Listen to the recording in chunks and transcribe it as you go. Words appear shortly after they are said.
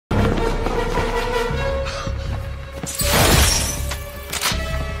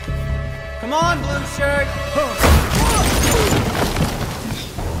Come on, blue shirt.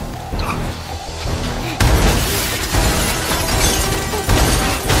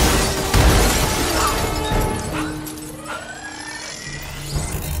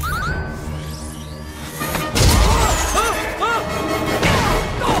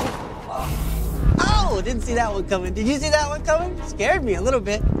 Oh, didn't see that one coming. Did you see that one coming? Scared me a little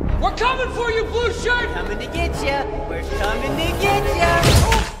bit. We're coming for you, blue shirt! Coming to get ya. We're coming to get ya.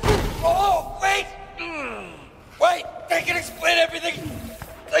 Oh, wait! Wait, I can explain everything.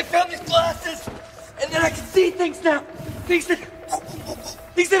 I found these glasses, and then I can see things now. Things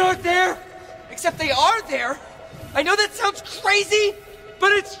that aren't there. Except they are there. I know that sounds crazy,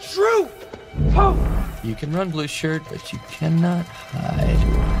 but it's true. Oh. You can run, blue shirt, but you cannot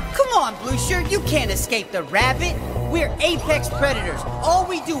hide. Come on, blue shirt. You can't escape the rabbit. We're apex predators. All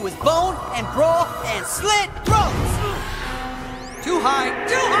we do is bone and brawl and slit throats. Too high.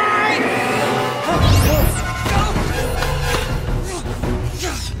 Too high!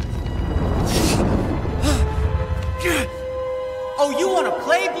 Oh, you want to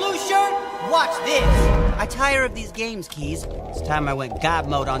play, blue shirt? Watch this. I tire of these games, Keys. It's time I went God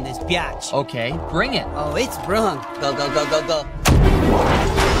mode on this biatch. Okay, bring it. Oh, it's brung. Go, go, go, go, go.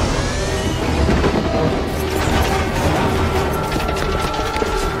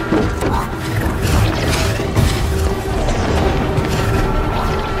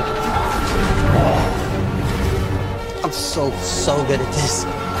 I'm so good at this.